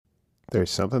There's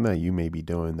something that you may be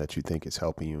doing that you think is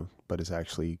helping you, but is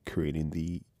actually creating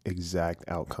the exact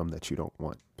outcome that you don't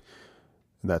want.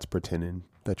 And that's pretending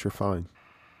that you're fine.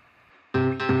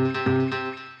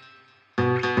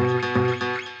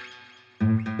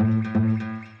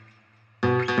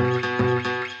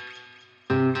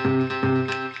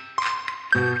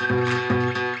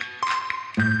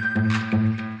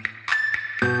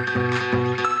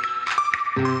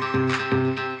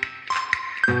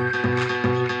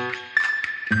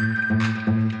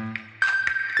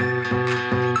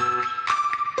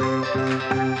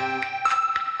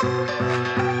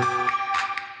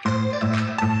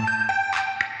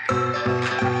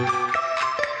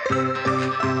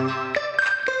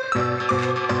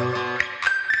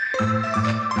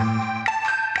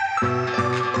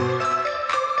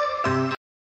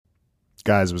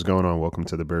 Guys, what's going on? Welcome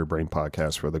to the Bird Brain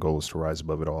Podcast, where the goal is to rise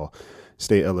above it all,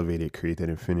 stay elevated, create that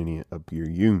infinity of your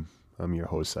you. I'm your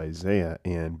host, Isaiah,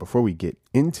 and before we get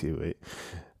into it,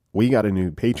 we got a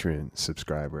new Patreon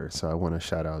subscriber, so I want to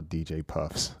shout out DJ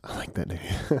Puffs. I like that name.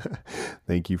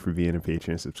 Thank you for being a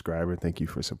Patreon subscriber. Thank you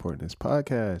for supporting this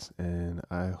podcast, and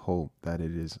I hope that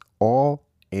it is all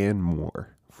and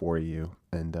more for you.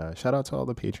 And shout out to all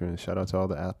the patrons. Shout out to all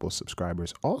the Apple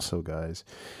subscribers. Also, guys,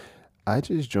 I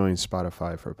just joined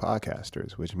Spotify for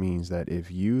podcasters, which means that if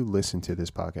you listen to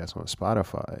this podcast on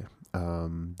Spotify,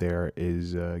 there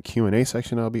is a Q&A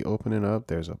section I'll be opening up.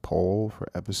 There's a poll for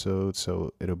episodes,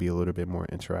 so it'll be a little bit more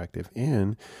interactive.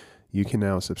 And you can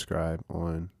now subscribe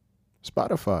on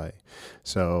Spotify.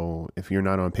 So if you're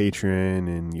not on Patreon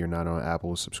and you're not on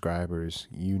Apple subscribers,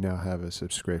 you now have a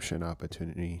subscription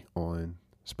opportunity on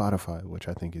Spotify, which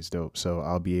I think is dope. So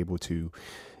I'll be able to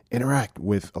interact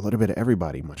with a little bit of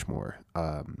everybody much more,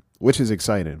 which is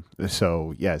exciting.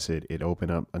 So yes, it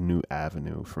opened up a new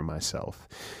avenue for myself,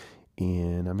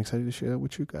 and I'm excited to share that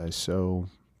with you guys. So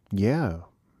yeah,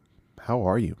 how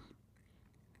are you?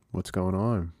 What's going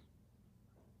on?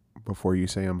 Before you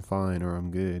say I'm fine or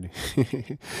I'm good.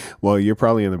 Well, you're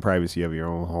probably in the privacy of your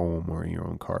own home or in your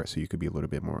own car, so you could be a little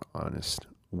bit more honest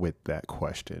with that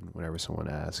question. Whenever someone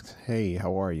asks, hey,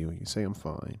 how are you? You say I'm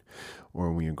fine.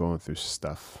 Or when you're going through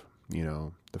stuff, you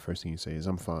know, the first thing you say is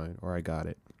I'm fine, or I got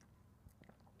it.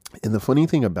 And the funny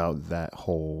thing about that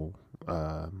whole,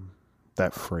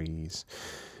 that phrase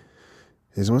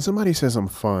is when somebody says I'm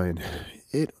fine,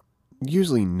 it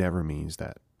usually never means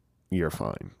that you're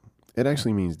fine. It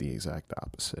actually means the exact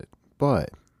opposite.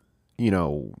 But, you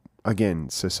know, again,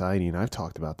 society, and I've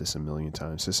talked about this a million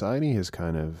times, society has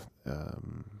kind of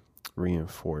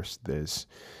reinforced this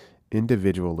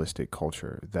individualistic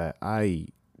culture that I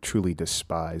truly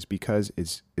despise, because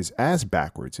it's as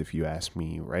backwards, if you ask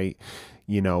me, right?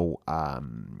 You know,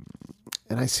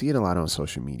 and I see it a lot on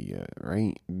social media,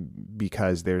 right?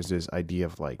 Because there's this idea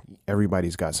of like,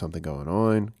 everybody's got something going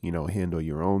on, you know, handle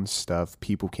your own stuff.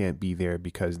 People can't be there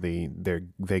because they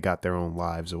got their own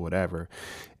lives or whatever.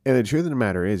 And the truth of the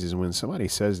matter is when somebody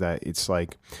says that, it's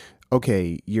like,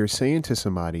 okay, you're saying to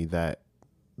somebody that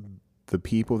the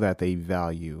people that they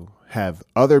value have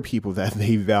other people that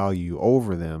they value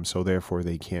over them, so therefore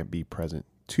they can't be present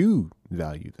to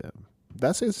value them.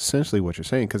 That's essentially what you're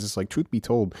saying, because it's like, truth be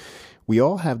told, we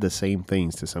all have the same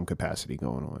things to some capacity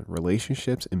going on: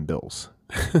 relationships and bills,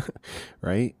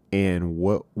 right? And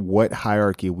what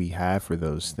hierarchy we have for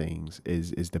those things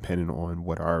is dependent on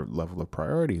what our level of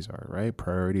priorities are, right?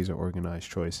 Priorities are organized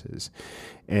choices.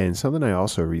 And something I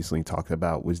also recently talked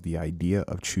about was the idea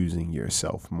of choosing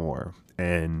yourself more.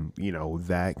 And, you know,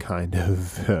 that kind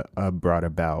of brought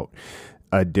about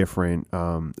a different,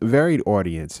 varied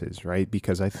audiences, right?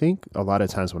 Because I think a lot of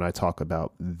times when I talk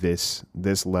about this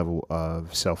level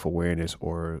of self-awareness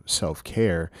or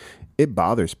self-care, it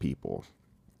bothers people.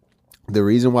 The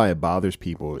reason why it bothers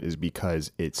people is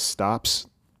because it stops,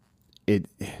 it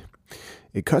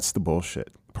cuts the bullshit,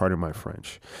 pardon my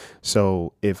French.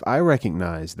 So if I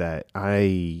recognize that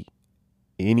any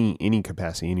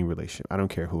capacity, any relationship, I don't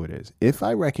care who it is, if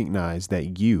I recognize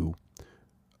that you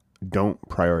don't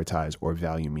prioritize or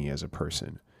value me as a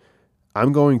person,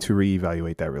 I'm going to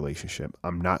reevaluate that relationship.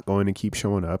 I'm not going to keep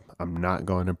showing up. I'm not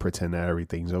going to pretend that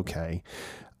everything's okay.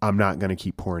 I'm not going to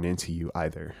keep pouring into you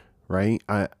either, right?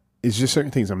 It's just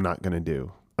certain things I'm not going to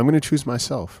do. I'm going to choose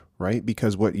myself, right?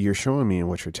 Because what you're showing me and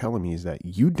what you're telling me is that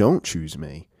you don't choose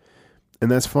me,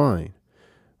 and that's fine,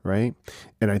 right?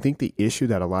 And I think the issue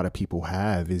that a lot of people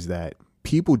have is that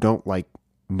people don't like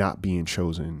not being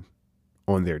chosen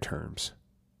on their terms.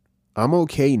 I'm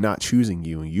okay not choosing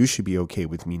you, and you should be okay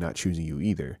with me not choosing you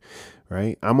either,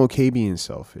 right? I'm okay being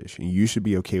selfish, and you should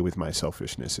be okay with my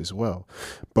selfishness as well.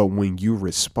 But when you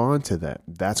respond to that,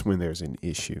 that's when there's an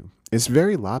issue. It's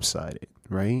very lopsided,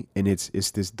 right? And it's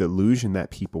this delusion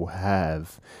that people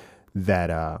have that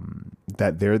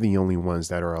that they're the only ones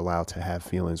that are allowed to have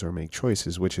feelings or make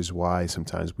choices, which is why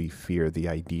sometimes we fear the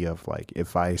idea of like,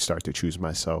 if I start to choose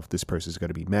myself, this person's going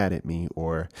to be mad at me,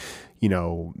 or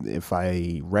if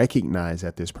I recognize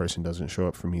that this person doesn't show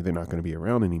up for me, they're not going to be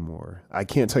around anymore. I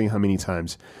can't tell you how many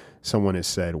times someone has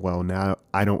said, well, now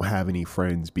I don't have any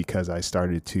friends because I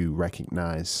started to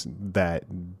recognize that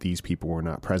these people were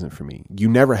not present for me. You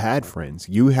never had friends.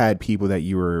 You had people that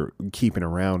you were keeping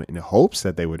around in hopes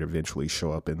that they would eventually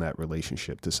show up in that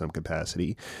relationship to some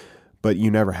capacity, but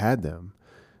you never had them.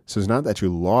 So it's not that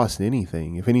you lost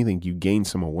anything. If anything, you gained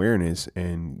some awareness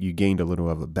and you gained a little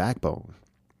of a backbone,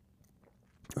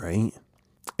 right?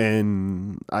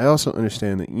 And I also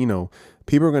understand that,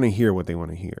 people are going to hear what they want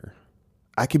to hear.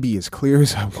 I could be as clear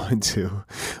as I want to,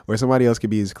 or somebody else could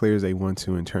be as clear as they want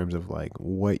to in terms of like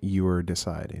what you are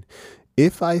deciding.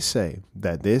 If I say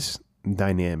that this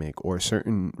dynamic or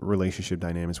certain relationship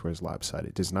dynamics where it's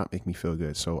lopsided does not make me feel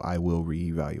good, so I will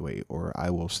reevaluate or I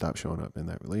will stop showing up in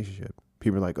that relationship.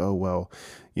 People are like, oh, well,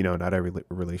 not every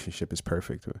relationship is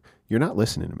perfect. You're not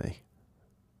listening to me.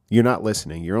 You're not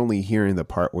listening. You're only hearing the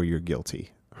part where you're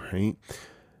guilty, right?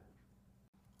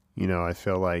 I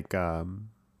feel like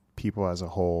people as a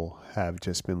whole have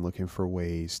just been looking for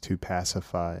ways to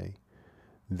pacify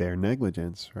their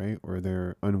negligence, right? Or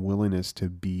their unwillingness to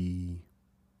be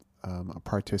a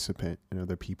participant in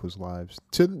other people's lives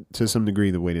to some degree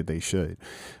the way that they should,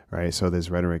 right? So there's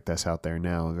rhetoric that's out there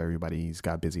now of everybody's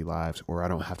got busy lives, or I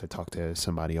don't have to talk to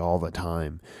somebody all the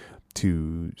time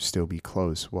to still be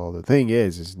close. Well, the thing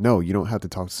is no, you don't have to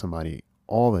talk to somebody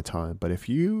all the time. But if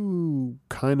you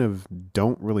kind of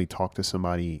don't really talk to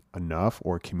somebody enough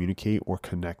or communicate or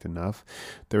connect enough,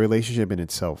 the relationship in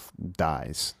itself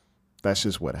dies. That's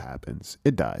just what happens.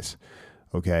 It dies.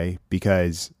 Okay.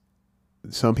 Because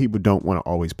some people don't want to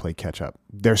always play catch up.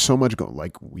 There's so much going,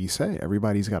 like we say,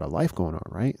 everybody's got a life going on,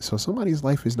 right? So somebody's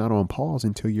life is not on pause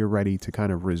until you're ready to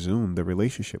kind of resume the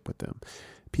relationship with them.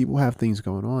 People have things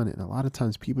going on. And a lot of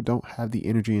times people don't have the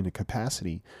energy and the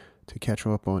capacity to catch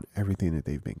up on everything that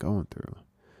they've been going through.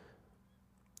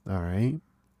 All right.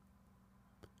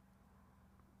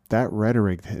 That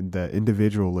rhetoric, the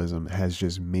individualism has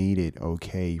just made it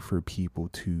okay for people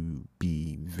to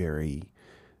be very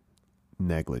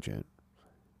negligent.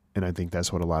 And I think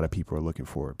that's what a lot of people are looking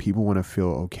for. People want to feel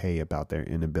okay about their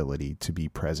inability to be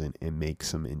present and make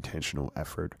some intentional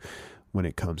effort when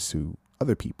it comes to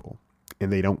other people.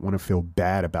 And they don't want to feel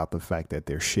bad about the fact that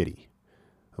they're shitty.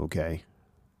 Okay.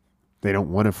 They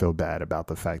don't want to feel bad about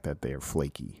the fact that they're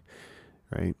flaky,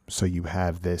 right? So you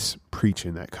have this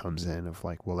preaching that comes in of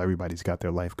like, well, everybody's got their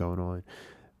life going on.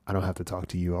 I don't have to talk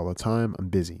to you all the time. I'm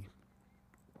busy.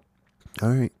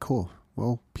 All right, cool.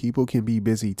 Well, people can be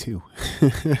busy too,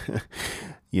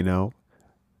 And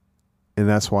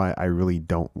that's why I really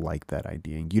don't like that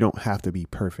idea. You don't have to be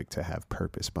perfect to have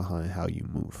purpose behind how you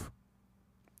move.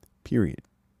 Period.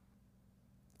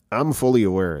 I'm fully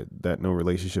aware that no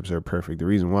relationships are perfect. The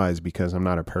reason why is because I'm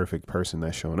not a perfect person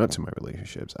that's showing up to my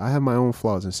relationships. I have my own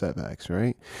flaws and setbacks,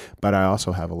 right? But I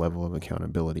also have a level of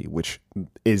accountability, which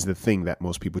is the thing that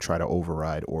most people try to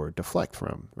override or deflect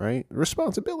from, right?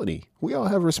 Responsibility. We all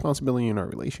have responsibility in our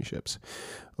relationships,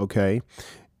 okay?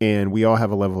 And we all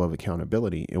have a level of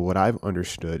accountability. And what I've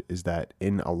understood is that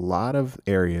in a lot of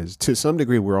areas, to some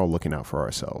degree, we're all looking out for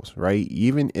ourselves, right?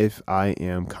 Even if I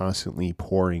am constantly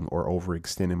pouring or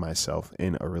overextending myself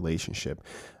in a relationship,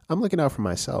 I'm looking out for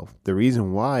myself. The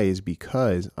reason why is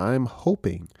because I'm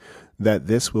hoping that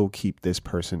this will keep this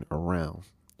person around,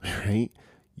 right?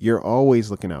 You're always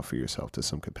looking out for yourself to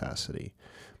some capacity.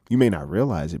 You may not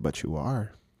realize it, but you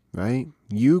are. Right?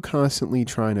 You constantly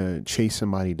trying to chase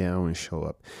somebody down and show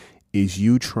up is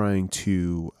you trying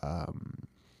to, I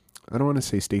don't want to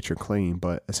say state your claim,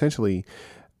 but essentially,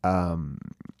 what's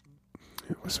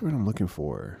the word I'm looking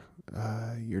for?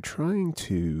 You're trying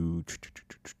to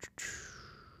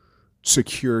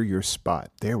secure your spot.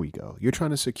 There we go. You're trying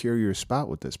to secure your spot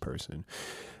with this person.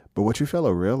 But what you fail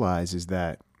to realize is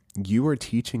that you are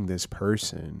teaching this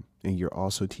person and you're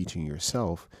also teaching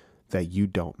yourself that you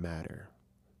don't matter.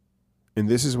 And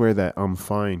this is where that I'm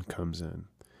fine comes in,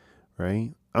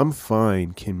 right? I'm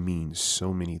fine can mean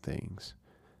so many things.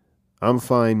 I'm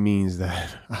fine means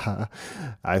that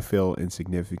I feel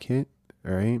insignificant,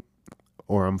 right?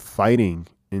 Or I'm fighting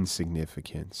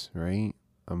insignificance, right?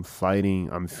 I'm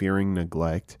fearing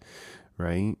neglect,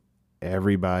 right?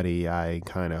 Everybody I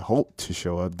kind of hoped to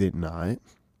show up did not.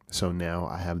 So now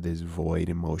I have this void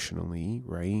emotionally,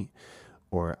 right?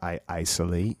 Or I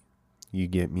isolate. You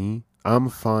get me? I'm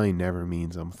fine never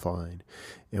means I'm fine.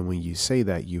 And when you say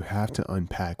that, you have to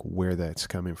unpack where that's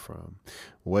coming from.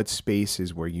 What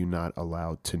spaces were you not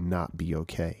allowed to not be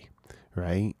okay?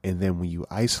 Right. And then when you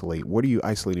isolate, what are you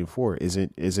isolating for? Is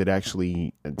it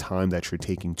actually a time that you're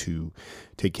taking to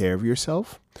take care of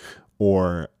yourself?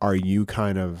 Or are you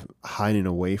kind of hiding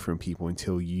away from people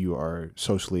until you are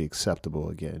socially acceptable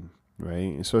again?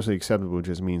 Right. And socially acceptable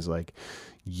just means like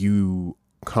you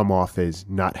come off as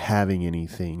not having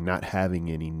anything, not having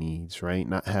any needs, right?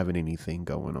 Not having anything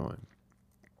going on.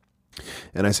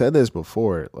 And I said this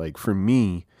before, like for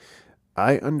me,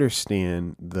 I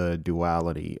understand the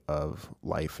duality of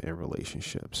life and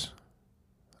relationships.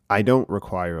 I don't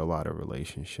require a lot of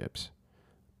relationships,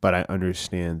 but I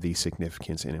understand the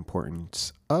significance and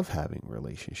importance of having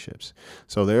relationships.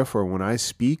 So therefore, when I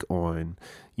speak on,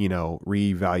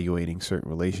 reevaluating certain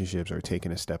relationships or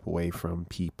taking a step away from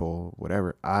people,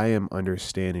 whatever, I am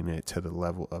understanding it to the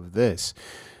level of this.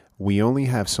 We only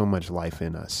have so much life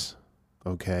in us.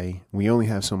 Okay. We only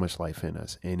have so much life in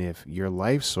us. And if your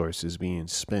life source is being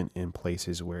spent in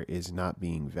places where it's not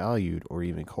being valued or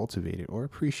even cultivated or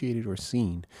appreciated or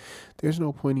seen, there's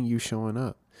no point in you showing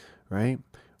up. Right.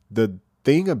 The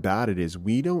thing about it is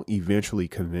we don't eventually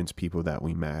convince people that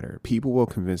we matter. People will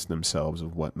convince themselves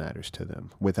of what matters to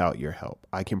them without your help.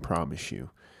 I can promise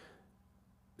you.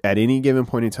 At any given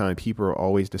point in time, people are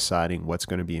always deciding what's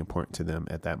going to be important to them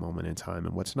at that moment in time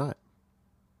and what's not.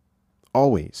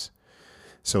 Always.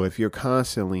 So if you're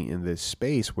constantly in this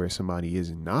space where somebody is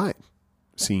not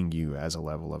seeing you as a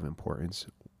level of importance,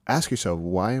 ask yourself,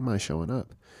 why am I showing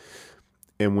up?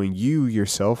 And when you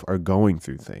yourself are going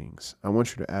through things, I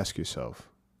want you to ask yourself,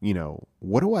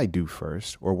 what do I do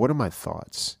first? Or what are my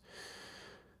thoughts?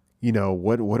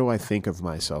 What do I think of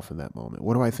myself in that moment?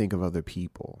 What do I think of other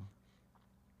people?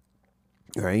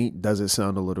 Right? Does it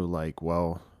sound a little like,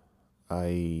 well,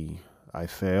 I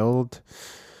failed.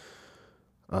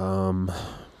 Can't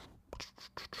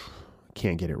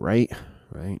get it right?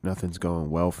 Nothing's going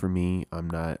well for me.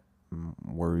 I'm not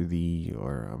worthy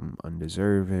or I'm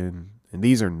undeserving. And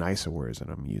these are nicer words that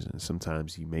I'm using.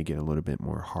 Sometimes you may get a little bit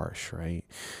more harsh, right?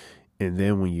 And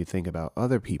then when you think about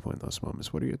other people in those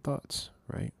moments, what are your thoughts,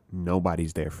 right?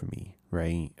 Nobody's there for me,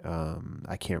 right?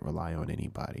 I can't rely on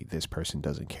anybody. This person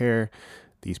doesn't care.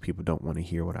 These people don't want to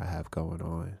hear what I have going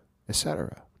on,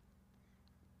 etc.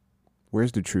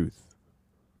 Where's the truth?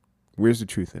 Where's the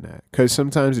truth in that? Because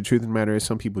sometimes the truth of the matter is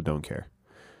some people don't care,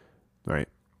 right?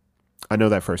 I know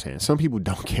that firsthand. Some people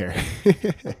don't care.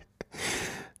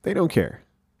 They don't care,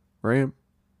 right?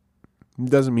 It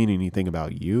doesn't mean anything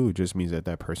about you. It just means that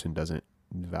that person doesn't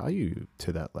value you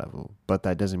to that level. But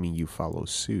that doesn't mean you follow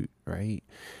suit, right?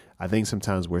 I think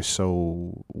sometimes we're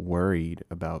so worried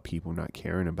about people not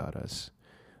caring about us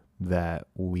that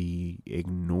we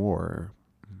ignore.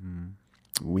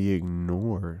 We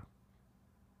ignore.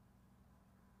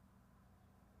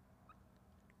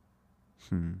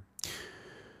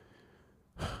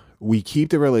 We keep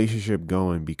the relationship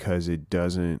going because it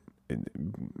doesn't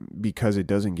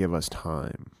give us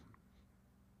time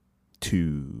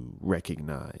to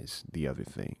recognize the other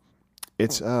thing.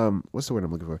 It's what's the word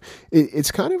I'm looking for? It's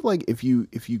kind of like if you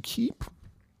keep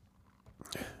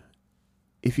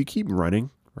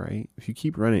running, right? If you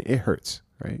keep running, it hurts,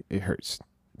 right? It hurts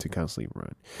to constantly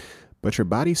run. But your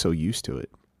body's so used to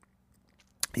it.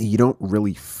 You don't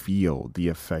really feel the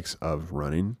effects of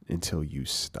running until you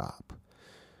stop.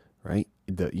 Right?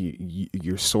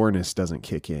 Your soreness doesn't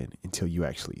kick in until you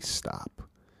actually stop.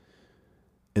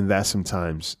 And that's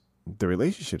sometimes the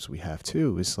relationships we have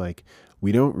too. It's like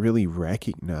we don't really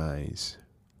recognize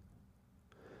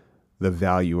the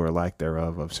value or lack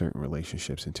thereof of certain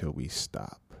relationships until we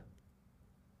stop.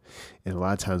 And a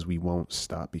lot of times we won't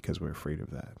stop because we're afraid of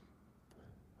that.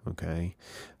 Okay?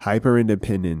 Hyper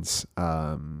independence,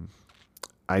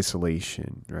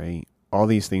 isolation, right? All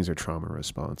these things are trauma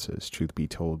responses, truth be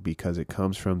told, because it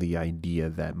comes from the idea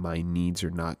that my needs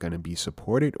are not going to be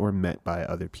supported or met by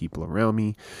other people around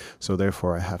me. So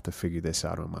therefore, I have to figure this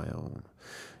out on my own.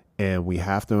 And we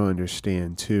have to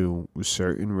understand, too,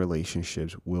 certain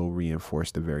relationships will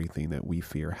reinforce the very thing that we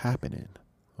fear happening.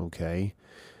 Okay?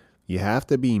 You have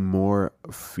to be more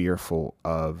fearful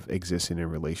of existing in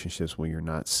relationships when you're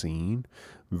not seen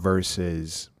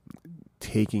versus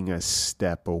taking a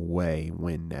step away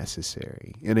when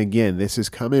necessary. And again, this is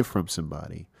coming from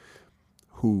somebody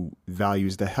who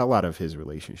values the hell out of his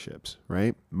relationships,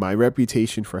 right? My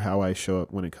reputation for how I show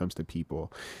up when it comes to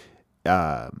people,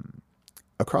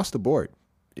 across the board,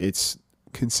 it's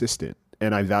consistent.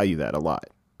 And I value that a lot,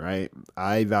 right?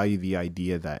 I value the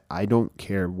idea that I don't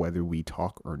care whether we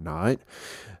talk or not.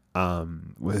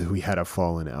 Whether we had a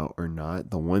falling out or not,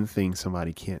 the one thing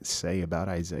somebody can't say about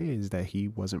Isaiah is that he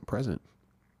wasn't present.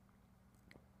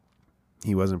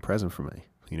 He wasn't present for me.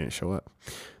 He didn't show up.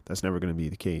 That's never going to be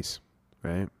the case,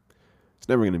 right? It's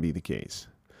never going to be the case.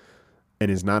 And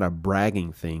it's not a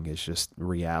bragging thing. It's just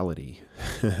reality.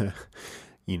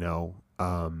 You know,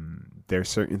 there's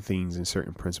certain things and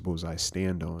certain principles I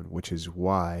stand on, which is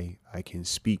why I can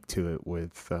speak to it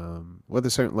with a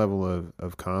certain level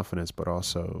of confidence, but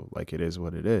also like it is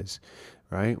what it is,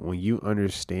 right? When you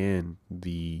understand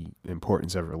the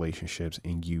importance of relationships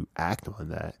and you act on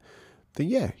that, then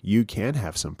yeah, you can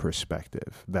have some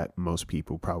perspective that most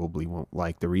people probably won't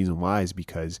like. The reason why is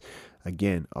because,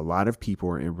 again, a lot of people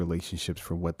are in relationships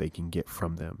for what they can get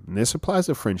from them. And this applies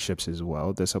to friendships as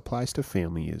well. This applies to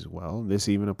family as well. This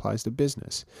even applies to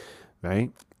business,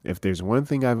 right? If there's one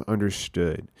thing I've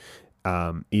understood,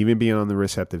 even being on the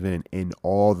receptive end in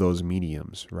all those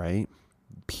mediums, right?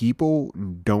 People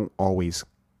don't always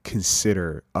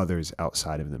consider others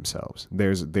outside of themselves.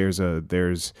 There's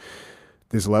this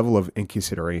level of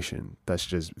inconsideration that's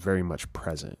just very much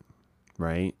present,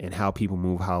 right? And how people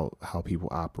move, how people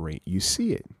operate, you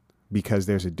see it because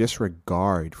there's a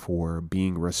disregard for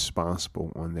being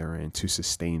responsible on their end to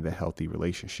sustain the healthy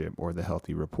relationship or the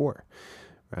healthy rapport,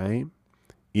 right?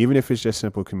 Even if it's just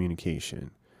simple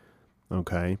communication,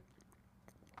 okay?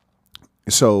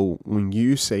 So when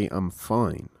you say I'm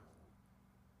fine,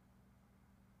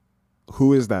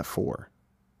 who is that for?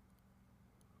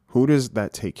 Who does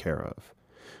that take care of?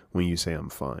 When you say I'm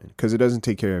fine, because it doesn't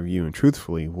take care of you. And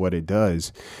truthfully, what it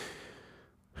does,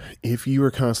 if you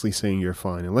are constantly saying you're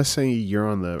fine, and let's say you're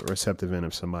on the receptive end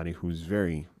of somebody who's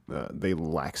very, they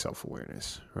lack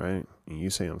self-awareness, right? And you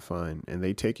say I'm fine, and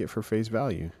they take it for face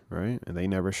value, right? And they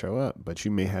never show up, but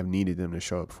you may have needed them to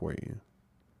show up for you.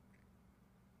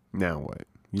 Now what?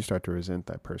 You start to resent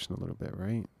that person a little bit,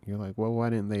 right? You're like, well, why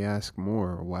didn't they ask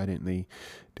more? Or why didn't they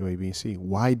do A, B, C?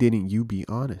 Why didn't you be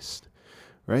honest?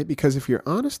 Right? Because if you're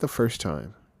honest the first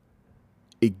time,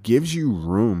 it gives you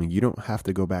room and you don't have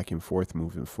to go back and forth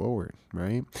moving forward,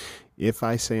 right? If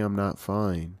I say I'm not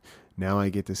fine, now I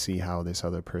get to see how this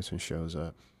other person shows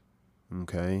up.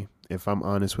 Okay? If I'm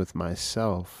honest with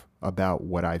myself about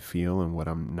what I feel and what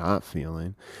I'm not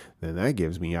feeling, then that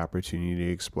gives me opportunity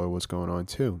to explore what's going on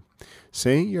too.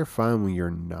 Saying you're fine when you're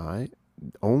not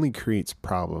only creates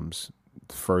problems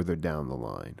further down the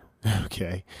line.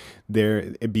 Okay.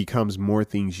 It becomes more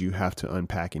things you have to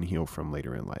unpack and heal from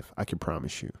later in life. I can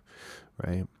promise you.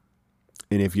 Right.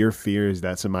 And if your fear is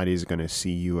that somebody is going to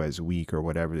see you as weak or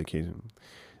whatever the case,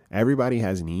 everybody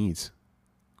has needs.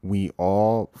 We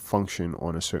all function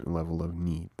on a certain level of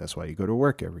need. That's why you go to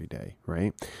work every day.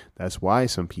 Right. That's why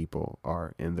some people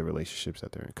are in the relationships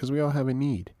that they're in, because we all have a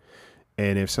need.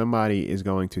 And if somebody is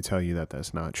going to tell you that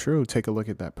that's not true, take a look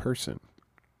at that person.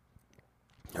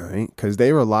 All right. Because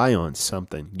they rely on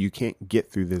something. You can't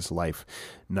get through this life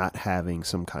not having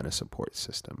some kind of support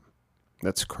system.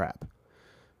 That's crap.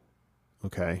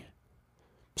 Okay.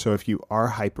 So if you are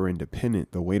hyper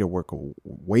independent, the way to work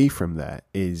away from that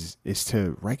is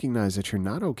to recognize that you're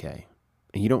not okay.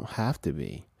 And you don't have to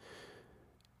be.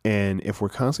 And if we're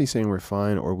constantly saying we're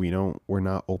fine or we're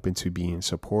not open to being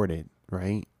supported,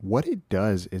 right? What it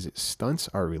does is it stunts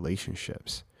our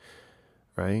relationships.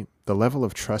 Right? The level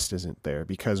of trust isn't there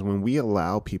because when we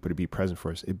allow people to be present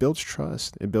for us, it builds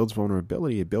trust, it builds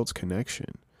vulnerability, it builds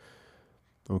connection.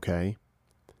 Okay.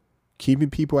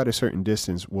 Keeping people at a certain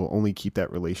distance will only keep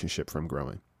that relationship from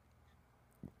growing.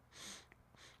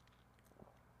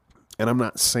 And I'm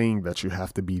not saying that you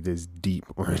have to be this deep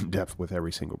or in depth with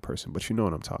every single person, but you know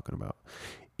what I'm talking about.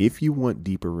 If you want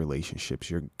deeper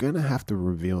relationships, you're going to have to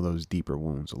reveal those deeper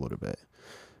wounds a little bit.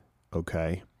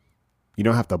 Okay. You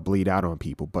don't have to bleed out on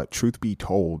people, but truth be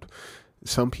told,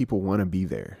 some people want to be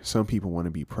there. Some people want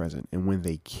to be present. And when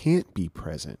they can't be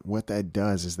present, what that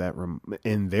does is that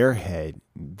in their head,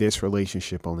 this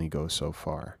relationship only goes so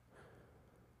far.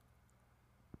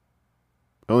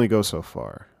 It only goes so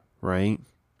far, right?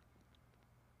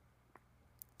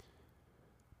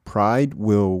 Pride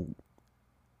will,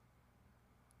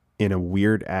 in a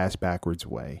weird ass backwards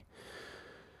way,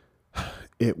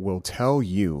 it will tell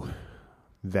you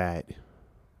that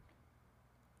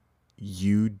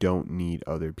you don't need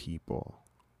other people.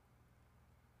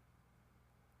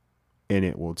 And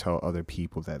it will tell other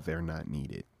people that they're not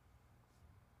needed.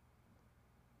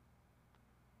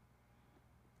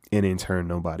 And in turn,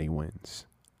 nobody wins.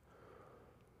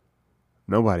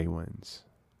 Nobody wins.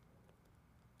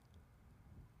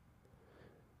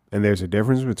 And there's a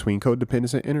difference between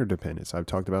codependence and interdependence. I've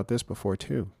talked about this before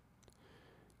too.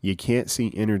 You can't see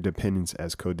interdependence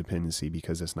as codependency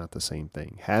because it's not the same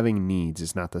thing. Having needs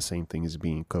is not the same thing as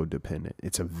being codependent.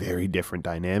 It's a very different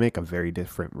dynamic, a very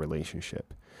different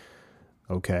relationship.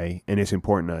 Okay. And it's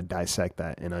important to dissect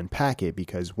that and unpack it,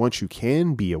 because once you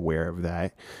can be aware of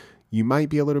that, you might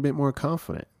be a little bit more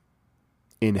confident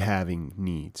in having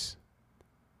needs.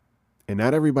 And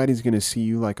not everybody's going to see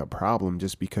you like a problem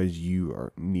just because you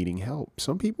are needing help.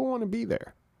 Some people want to be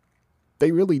there.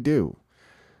 They really do.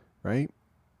 Right?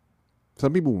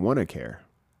 Some people want to care.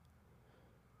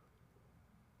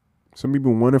 Some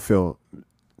people want to feel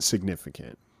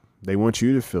significant. They want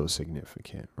you to feel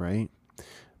significant, right?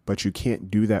 But you can't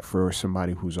do that for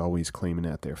somebody who's always claiming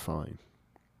that they're fine.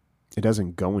 It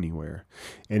doesn't go anywhere.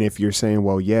 And if you're saying,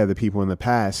 well, yeah, the people in the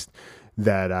past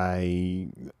that I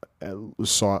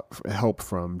sought help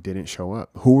from didn't show up,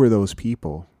 who were those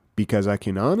people? Because I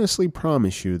can honestly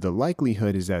promise you the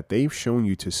likelihood is that they've shown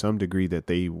you to some degree that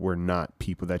they were not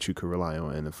people that you could rely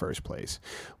on in the first place,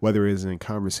 whether it is in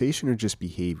conversation or just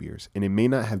behaviors. And it may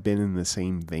not have been in the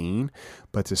same vein,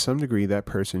 but to some degree, that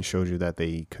person showed you that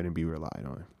they couldn't be relied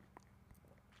on.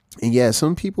 And yeah,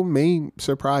 some people may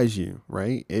surprise you,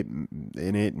 right? It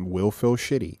will feel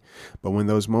shitty. But when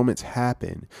those moments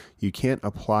happen, you can't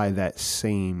apply that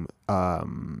same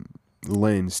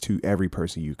lens to every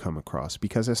person you come across,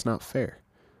 because that's not fair.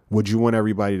 Would you want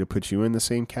everybody to put you in the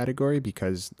same category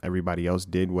because everybody else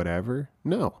did whatever?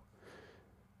 No.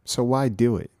 So why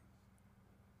do it?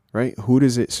 Right? Who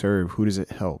does it serve? Who does it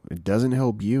help? It doesn't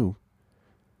help you.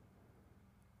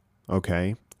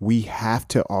 Okay. We have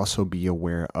to also be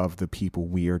aware of the people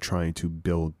we are trying to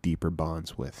build deeper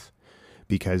bonds with,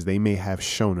 because they may have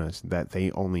shown us that they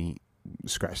only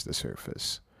scratch the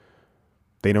surface.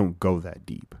 They don't go that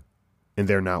deep, and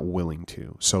they're not willing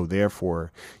to. So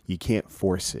therefore, you can't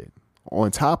force it.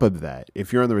 On top of that,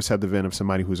 if you're on the receptive end of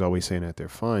somebody who's always saying that they're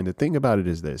fine, the thing about it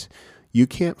is this: you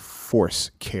can't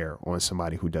force care on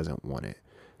somebody who doesn't want it.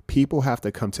 People have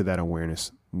to come to that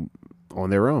awareness on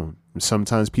their own.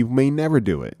 Sometimes people may never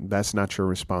do it. That's not your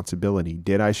responsibility.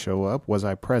 Did I show up? Was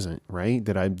I present? Right?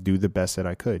 Did I do the best that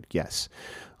I could? Yes.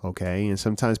 Okay. And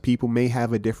sometimes people may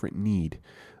have a different need.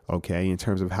 Okay. In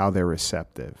terms of how they're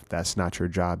receptive. That's not your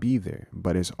job either.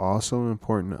 But it's also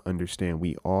important to understand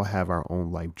we all have our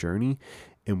own life journey,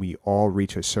 and we all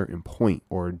reach a certain point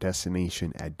or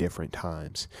destination at different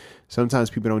times. Sometimes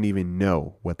people don't even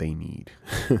know what they need.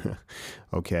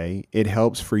 Okay. It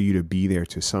helps for you to be there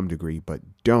to some degree, but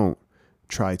don't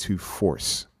try to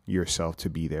force yourself to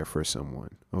be there for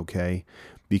someone. Okay.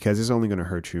 Because it's only going to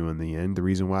hurt you in the end. The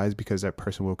reason why is because that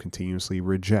person will continuously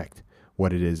reject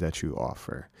what it is that you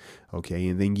offer. Okay.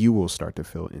 And then you will start to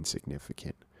feel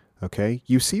insignificant. Okay.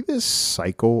 You see this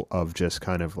cycle of just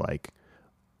kind of like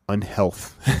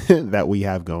unhealth that we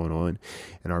have going on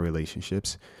in our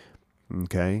relationships.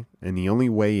 Okay. And the only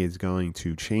way it's going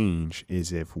to change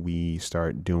is if we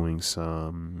start doing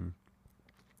some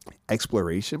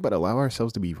exploration, but allow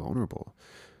ourselves to be vulnerable.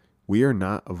 We are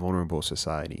not a vulnerable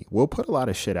society. We'll put a lot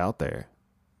of shit out there,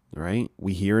 right?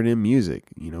 We hear it in music,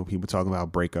 people talk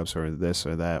about breakups or this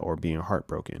or that or being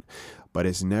heartbroken, but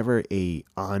it's never a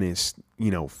honest,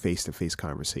 face-to-face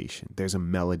conversation. There's a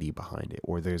melody behind it,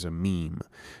 or there's a meme,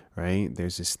 right?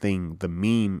 There's this thing, the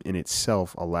meme in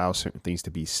itself allows certain things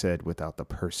to be said without the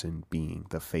person being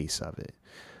the face of it.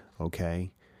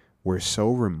 Okay. We're so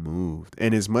removed.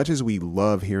 And as much as we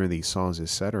love hearing these songs,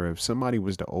 etc., if somebody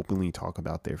was to openly talk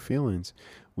about their feelings,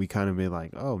 we kind of be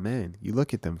like, oh man, you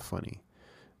look at them funny.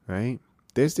 Right?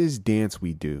 There's this dance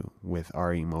we do with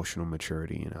our emotional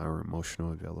maturity and our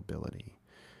emotional availability.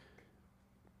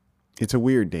 It's a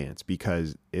weird dance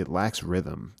because it lacks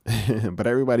rhythm, but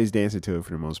everybody's dancing to it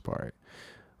for the most part.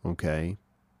 Okay?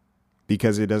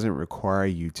 Because it doesn't require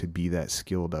you to be that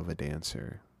skilled of a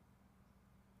dancer.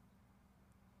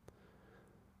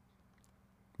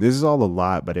 This is all a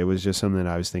lot, but it was just something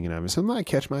that I was thinking of. And something I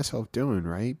catch myself doing,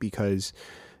 right? Because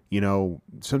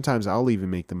sometimes I'll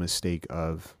even make the mistake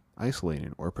of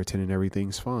isolating or pretending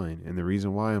everything's fine. And the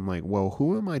reason why, I'm like, well,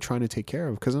 who am I trying to take care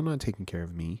of? Because I'm not taking care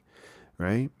of me,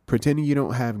 right? Pretending you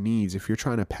don't have needs. If you're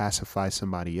trying to pacify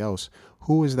somebody else,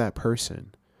 who is that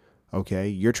person? Okay.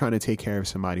 You're trying to take care of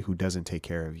somebody who doesn't take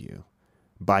care of you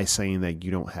by saying that you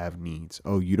don't have needs.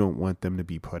 Oh, you don't want them to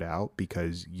be put out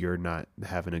because you're not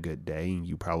having a good day and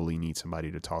you probably need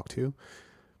somebody to talk to.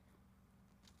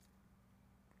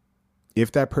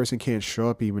 If that person can't show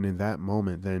up even in that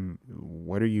moment, then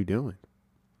what are you doing?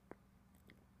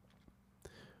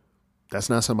 That's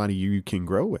not somebody you can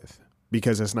grow with,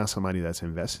 because that's not somebody that's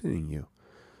invested in you,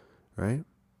 right?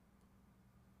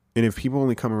 And if people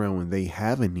only come around when they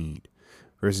have a need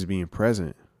versus being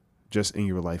present just in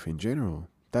your life in general,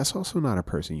 that's also not a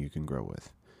person you can grow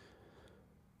with.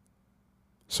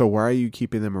 So why are you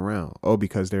keeping them around? Oh,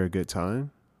 because they're a good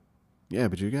time? Yeah,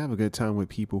 but you can have a good time with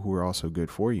people who are also good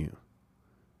for you.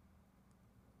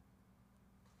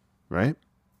 Right?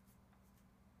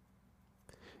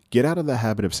 Get out of the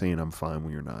habit of saying I'm fine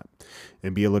when you're not,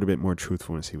 and be a little bit more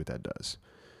truthful and see what that does.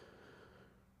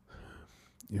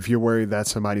 If you're worried that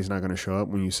somebody's not going to show up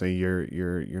when you say you're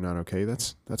not okay,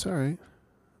 that's all right.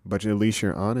 But at least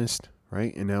you're honest,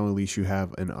 right? And now at least you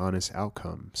have an honest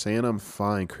outcome. Saying I'm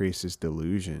fine creates this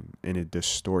delusion, and it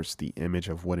distorts the image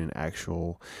of what an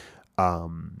actual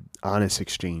honest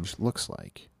exchange looks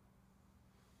like.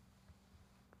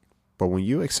 But when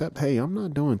you accept, hey, I'm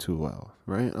not doing too well,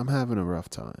 right? I'm having a rough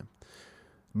time.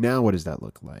 Now what does that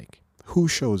look like? Who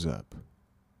shows up?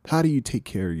 How do you take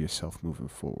care of yourself moving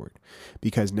forward?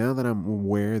 Because now that I'm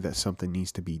aware that something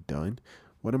needs to be done,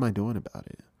 what am I doing about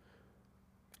it?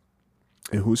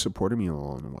 And who's supporting me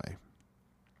along the way?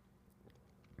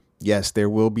 Yes, there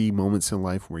will be moments in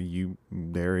life where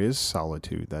there is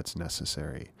solitude that's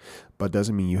necessary, but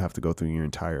doesn't mean you have to go through your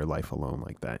entire life alone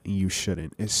like that. And you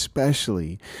shouldn't,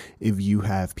 especially if you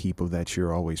have people that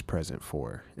you're always present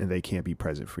for and they can't be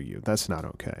present for you. That's not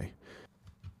okay.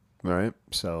 All right.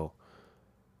 So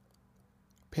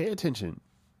pay attention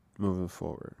moving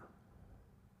forward.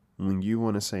 When you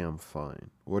want to say I'm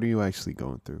fine, what are you actually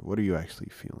going through? What are you actually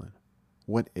feeling?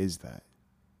 What is that?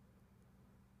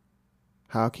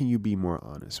 How can you be more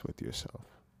honest with yourself?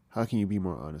 How can you be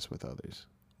more honest with others?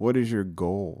 What is your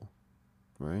goal,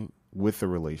 right, with the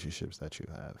relationships that you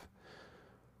have?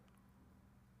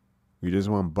 You just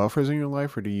want buffers in your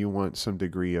life, or do you want some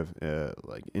degree of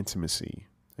like intimacy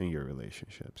in your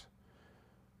relationships?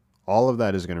 All of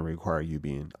that is going to require you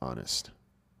being honest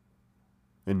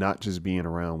and not just being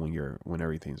around when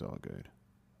everything's all good.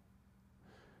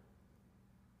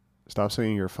 Stop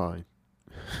saying you're fine.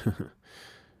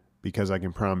 Because I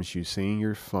can promise you, saying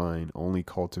you're fine only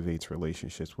cultivates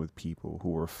relationships with people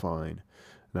who are fine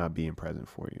not being present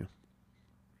for you.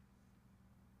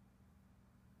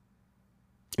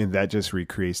 And that just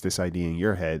recreates this idea in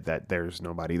your head that there's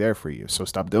nobody there for you. So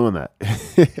stop doing that.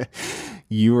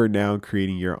 You are now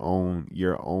creating you're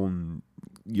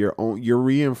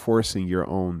reinforcing your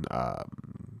own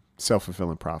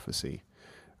self-fulfilling prophecy,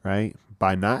 right?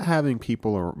 By having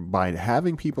people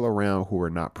around who are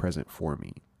not present for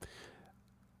me.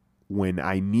 When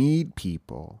I need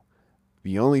people,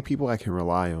 the only people I can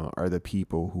rely on are the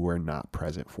people who are not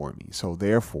present for me. So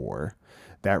therefore,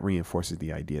 that reinforces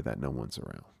the idea that no one's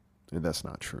around. And that's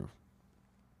not true.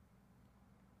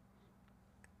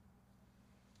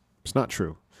 It's not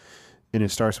true. And it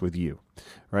starts with you,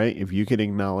 right? If you can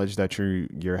acknowledge that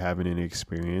you're having an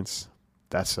experience,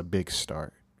 that's a big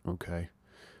start, okay?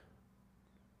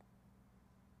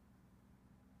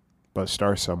 But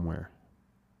start somewhere.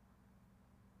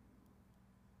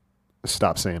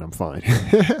 Stop saying I'm fine.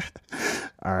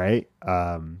 All right.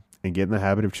 And get in the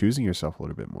habit of choosing yourself a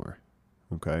little bit more.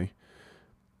 Okay.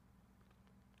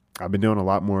 I've been doing a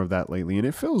lot more of that lately, and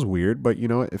it feels weird, but you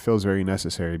know what? It feels very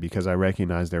necessary because I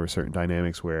recognize there were certain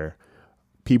dynamics where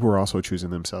people were also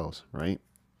choosing themselves, right?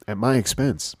 At my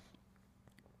expense.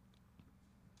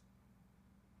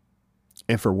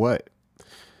 And for what?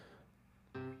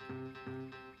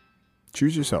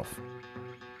 Choose yourself.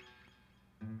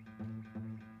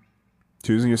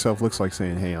 Choosing yourself looks like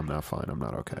saying, hey, I'm not fine. I'm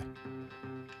not okay.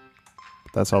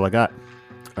 That's all I got.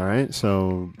 All right.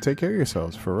 So take care of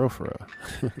yourselves for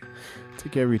real.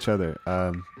 Take care of each other.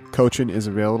 Coaching is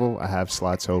available. I have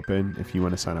slots open if you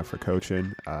want to sign up for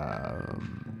coaching.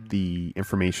 The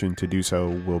information to do so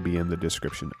will be in the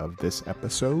description of this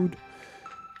episode.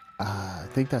 I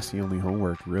think that's the only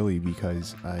homework really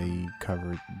because I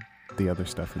covered the other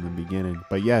stuff in the beginning.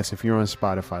 But yes, if you're on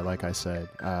Spotify, like I said,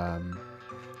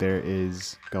 there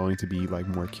is going to be like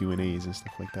more Q&As and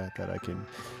stuff like that I can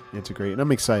integrate. And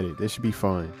I'm excited. This should be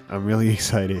fun. I'm really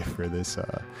excited for this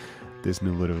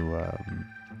new little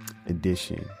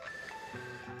addition.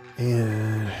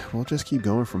 And we'll just keep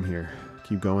going from here.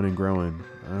 Keep going and growing.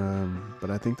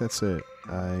 But I think that's it.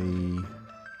 I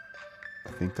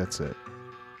think that's it.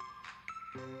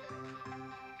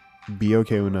 Be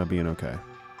okay with not being okay.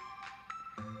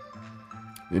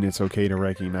 And it's okay to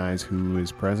recognize who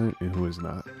is present and who is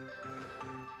not.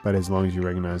 But as long as you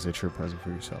recognize that you're present for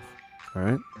yourself. All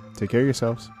right? Take care of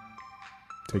yourselves.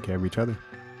 Take care of each other.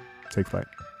 Take flight.